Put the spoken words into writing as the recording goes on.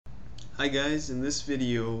Hi guys, in this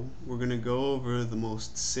video we're going to go over the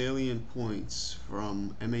most salient points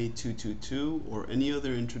from MA 222 or any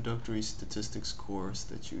other introductory statistics course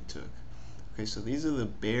that you took. Okay, so these are the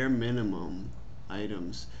bare minimum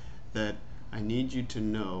items that I need you to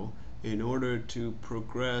know in order to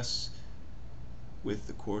progress with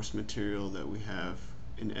the course material that we have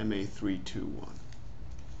in MA 321.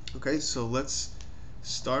 Okay, so let's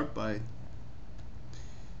start by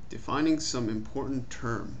defining some important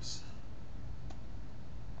terms.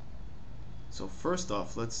 So first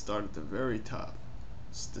off, let's start at the very top.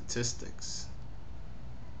 Statistics.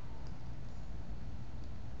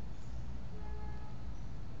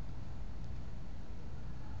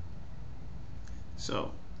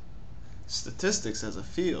 So, statistics as a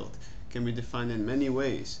field can be defined in many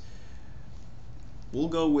ways. We'll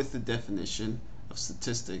go with the definition of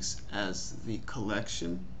statistics as the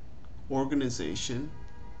collection, organization,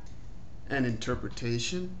 and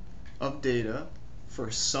interpretation of data for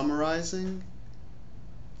summarizing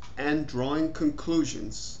and drawing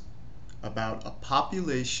conclusions about a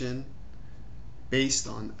population based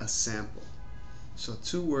on a sample. So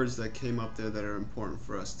two words that came up there that are important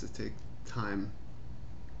for us to take time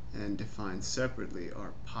and define separately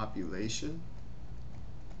are population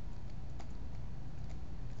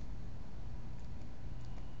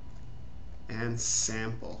and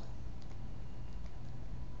sample.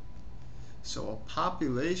 So a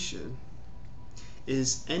population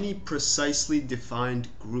is any precisely defined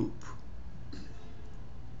group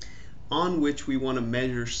on which we want to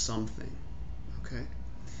measure something. Okay?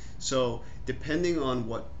 So depending on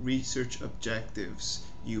what research objectives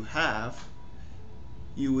you have,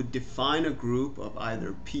 you would define a group of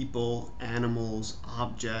either people, animals,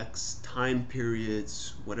 objects, time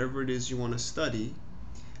periods, whatever it is you want to study,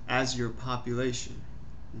 as your population.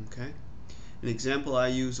 Okay? An example I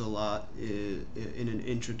use a lot in an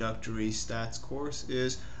introductory stats course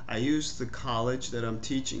is I use the college that I'm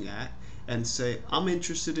teaching at and say I'm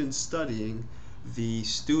interested in studying the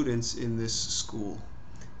students in this school.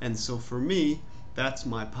 And so for me, that's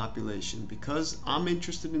my population. Because I'm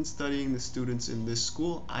interested in studying the students in this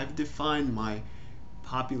school, I've defined my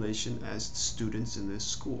population as students in this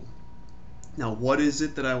school. Now, what is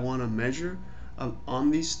it that I want to measure on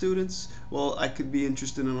these students? Well, I could be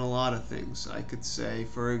interested in a lot of things. I could say,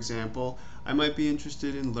 for example, I might be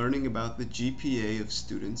interested in learning about the GPA of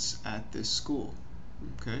students at this school.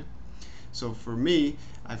 Okay? So for me,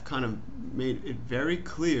 I've kind of made it very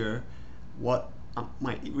clear what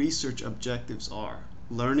my research objectives are.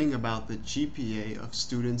 Learning about the GPA of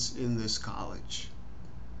students in this college.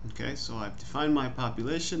 Okay, so I've defined my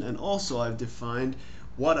population, and also I've defined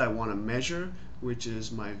what I want to measure, which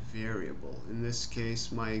is my variable. In this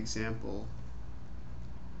case, my example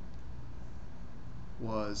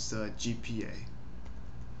was GPA.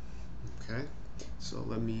 Okay, so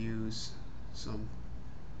let me use some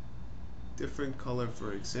different color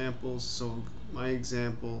for examples. So my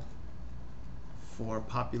example for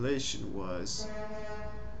population was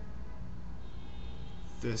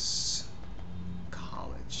this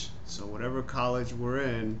college. So whatever college we're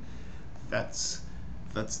in, that's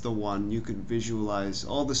the one. You could visualize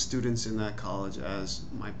all the students in that college as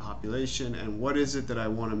my population, and what is it that I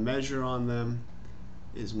want to measure on them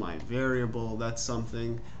is my variable. That's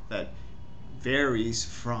something that varies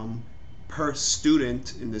from per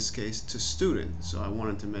student, in this case, to student. So I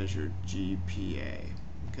wanted to measure GPA.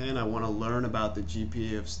 Okay, and I want to learn about the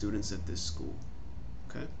GPA of students at this school.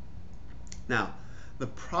 Okay. Now, the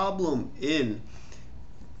problem in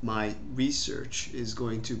my research is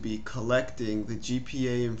going to be collecting the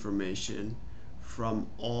GPA information from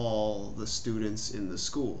all the students in the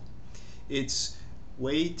school. It's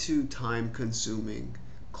way too time consuming,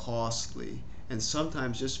 costly, and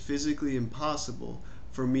sometimes just physically impossible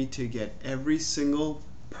for me to get every single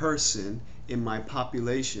person in my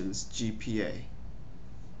population's GPA.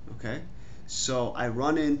 Okay? So I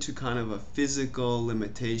run into kind of a physical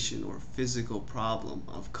limitation or physical problem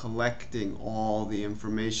of collecting all the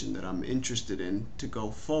information that I'm interested in to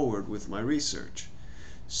go forward with my research.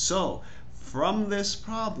 So from this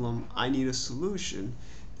problem, I need a solution,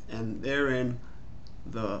 and therein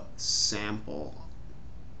the sample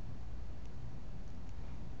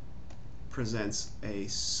presents a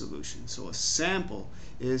solution. So a sample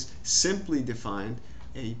is simply defined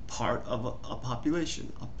a part of a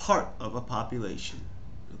population,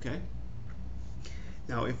 okay?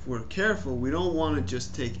 Now, if we're careful, we don't want to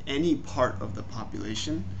just take any part of the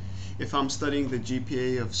population. If I'm studying the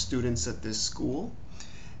GPA of students at this school,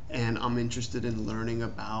 and I'm interested in learning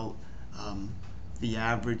about the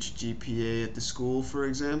average GPA at the school, for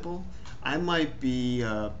example, I might be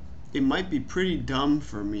it might be pretty dumb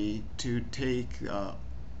for me to take a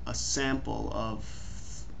sample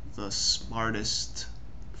of the smartest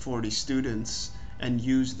 40 students and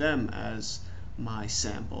use them as my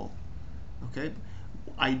sample. Okay?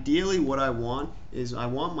 Ideally, what I want is I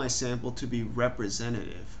want my sample to be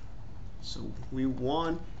representative. So we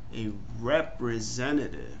want a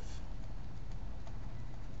representative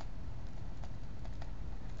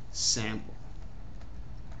sample.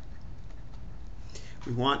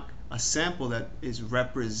 We want a sample that is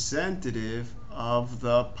representative of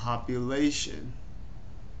the population.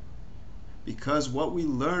 Because what we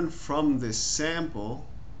learn from this sample,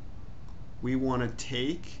 we want to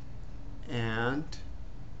take and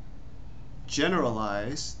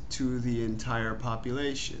generalize to the entire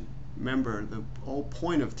population. Remember, the whole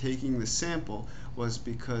point of taking the sample was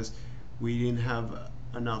because we didn't have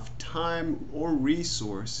enough time or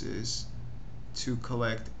resources to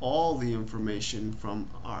collect all the information from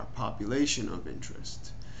our population of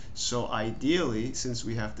interest. So ideally, since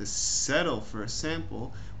we have to settle for a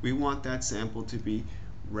sample, we want that sample to be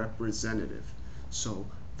representative. So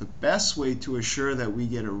the best way to assure that we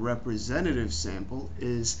get a representative sample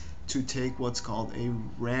is to take what's called a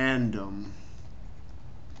random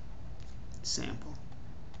sample.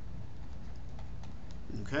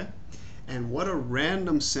 Okay? And what a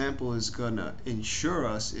random sample is going to ensure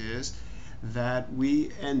us is that we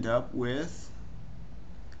end up with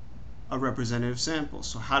a representative sample.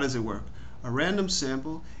 So how does it work? A random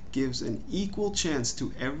sample gives an equal chance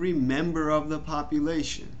to every member of the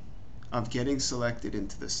population of getting selected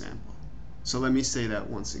into the sample. So let me say that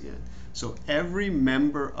once again. So every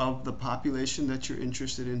member of the population that you're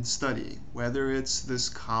interested in studying, whether it's this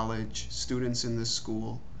college, students in this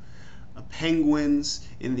school, penguins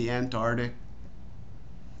in the Antarctic,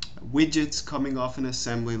 widgets coming off an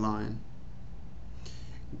assembly line,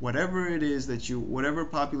 whatever it is that whatever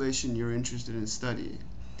population you're interested in studying,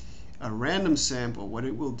 a random sample, what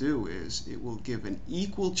it will do is it will give an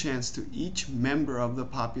equal chance to each member of the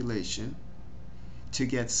population to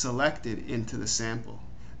get selected into the sample.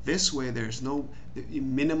 This way it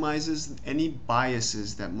minimizes any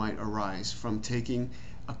biases that might arise from taking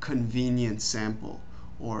a convenient sample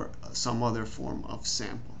or some other form of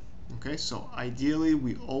sample. Okay, so ideally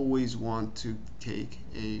we always want to take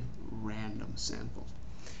a random sample.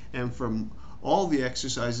 And from all the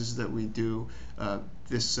exercises that we do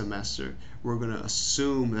this semester, we're going to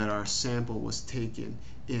assume that our sample was taken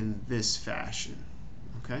in this fashion.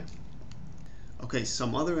 Okay? Okay,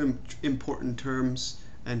 some other important terms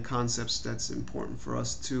and concepts that's important for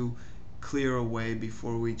us to clear away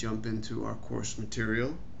before we jump into our course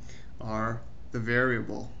material are the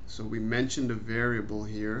variable. So we mentioned a variable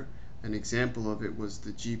here. An example of it was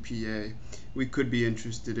the GPA. We could be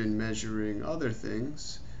interested in measuring other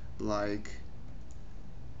things like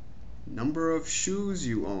number of shoes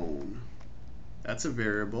you own. That's a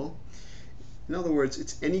variable. In other words,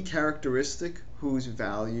 it's any characteristic whose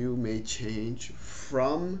value may change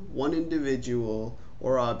from one individual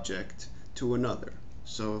or object to another.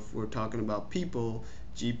 So if we're talking about people,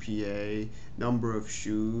 GPA, number of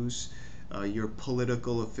shoes, your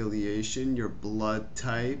political affiliation, your blood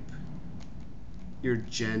type, your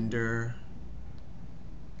gender,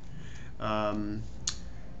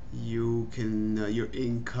 your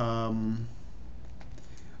income,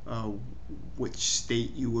 which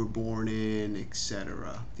state you were born in,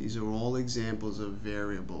 etc. These are all examples of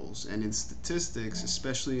variables. And in statistics,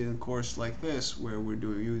 especially in a course like this where we're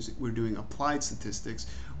doing applied statistics,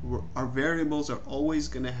 our variables are always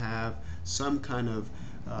going to have some kind of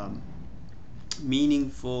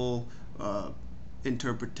meaningful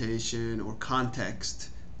interpretation or context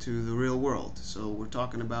to the real world. So we're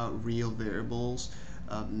talking about real variables,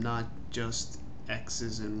 not just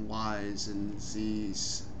X's and Y's and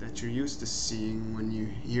Z's that you're used to seeing when you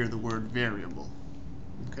hear the word variable.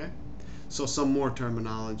 Okay? So some more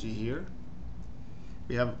terminology here.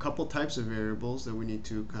 We have a couple types of variables that we need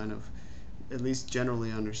to kind of at least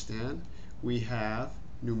generally understand. We have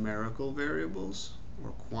numerical variables or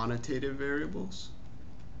quantitative variables.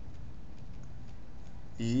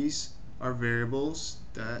 These are variables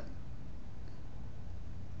that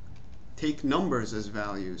take numbers as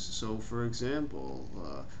values. So for example,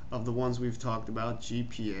 of the ones we've talked about,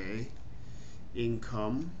 GPA,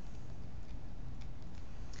 income,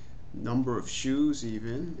 number of shoes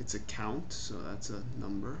even, it's a count, so that's a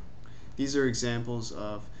number. These are examples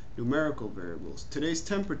of numerical variables. Today's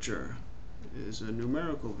temperature is a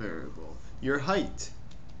numerical variable. Your height,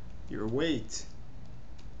 your weight,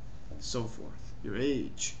 so forth, your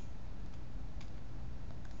age.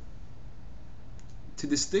 To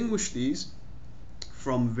distinguish these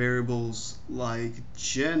from variables like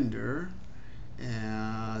gender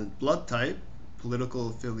and blood type, political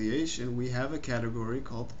affiliation, we have a category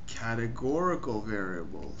called categorical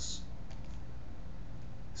variables,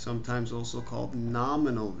 sometimes also called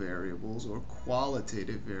nominal variables or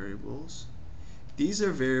qualitative variables. These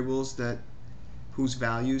are variables whose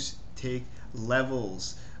values take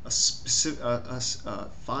levels, a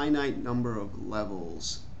finite number of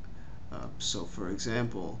levels. So for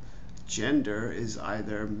example, gender is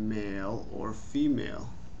either male or female.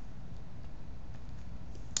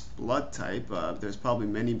 Blood type, there's probably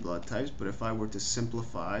many blood types, but if I were to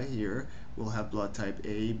simplify here, we'll have blood type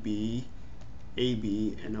A, B,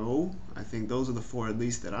 AB, and O. I think those are the four at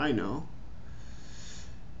least that I know.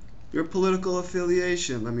 Your political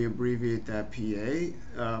affiliation, let me abbreviate that PA.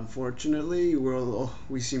 Unfortunately,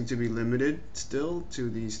 we seem to be limited still to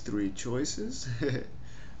these three choices.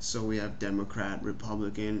 So we have Democrat,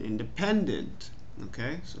 Republican, Independent.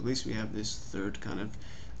 Okay, so at least we have this third kind of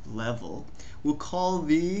level. We'll call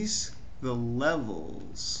these the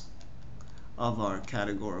levels of our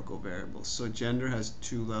categorical variables. So gender has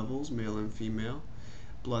 2 levels, male and female.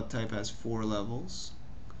 Blood type has 4 levels.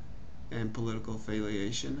 And political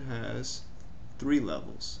affiliation has 3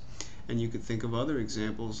 levels. And you could think of other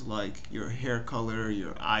examples like your hair color,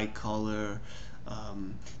 your eye color,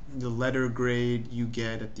 the letter grade you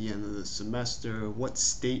get at the end of the semester, what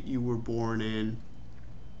state you were born in,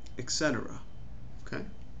 etc. Okay?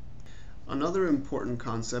 Another important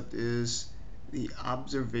concept is the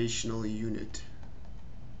observational unit.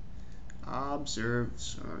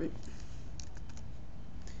 Observational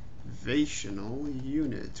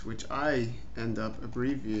unit, which I end up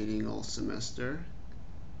abbreviating all semester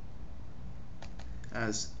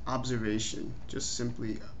as observation, just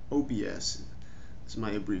simply OBS is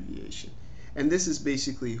my abbreviation. And this is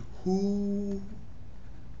basically who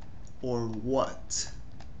or what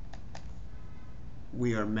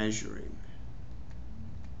we are measuring.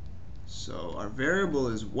 So our variable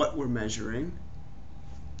is what we're measuring.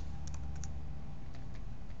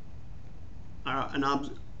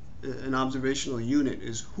 An observational unit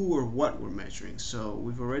is who or what we're measuring. So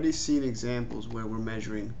we've already seen examples where we're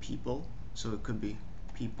measuring people. So it could be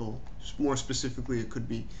people. More specifically, it could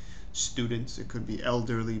be students. It could be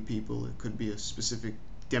elderly people. It could be a specific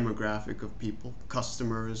demographic of people,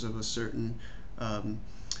 customers of a certain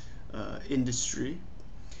industry.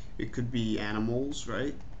 It could be animals,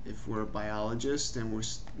 right? If we're a biologist and we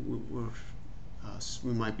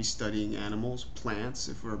might be studying animals, plants,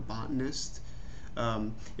 if we're a botanist.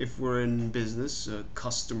 If we're in business,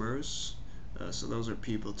 customers, so those are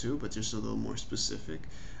people too, but just a little more specific.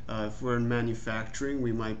 If we're in manufacturing,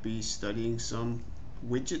 we might be studying some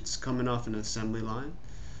widgets coming off an assembly line.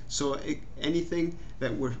 So anything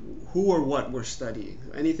that who or what we're studying,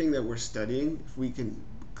 anything that we're studying, if we can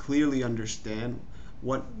clearly understand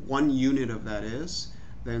what one unit of that is,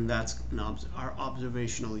 then that's our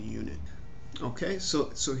observational unit. Okay,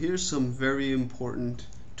 so here's some very important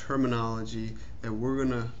terminology that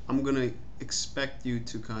I'm gonna expect you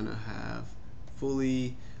to kind of have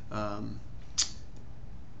fully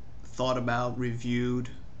thought about, reviewed,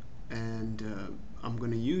 and I'm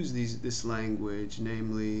going to use this language,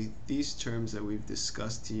 namely these terms that we've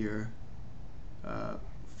discussed here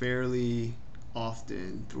fairly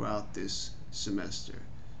often throughout this semester.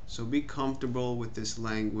 So be comfortable with this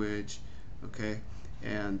language, okay?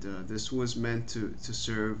 And this was meant to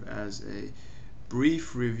serve as a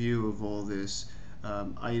brief review of all this,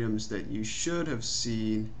 items that you should have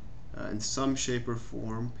seen in some shape or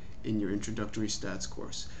form in your introductory stats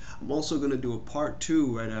course. I'm also going to do a part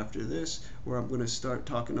 2 right after this, where I'm going to start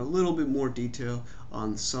talking a little bit more detail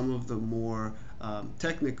on some of the more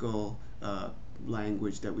technical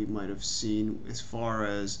language that we might have seen, as far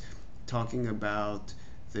as talking about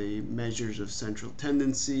the measures of central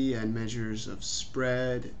tendency and measures of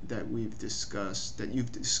spread that you've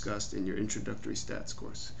discussed in your introductory stats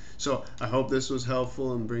course. So I hope this was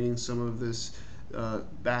helpful in bringing some of this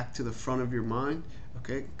back to the front of your mind.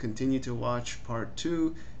 Okay, continue to watch part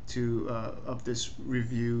 2 of this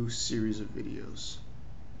review series of videos.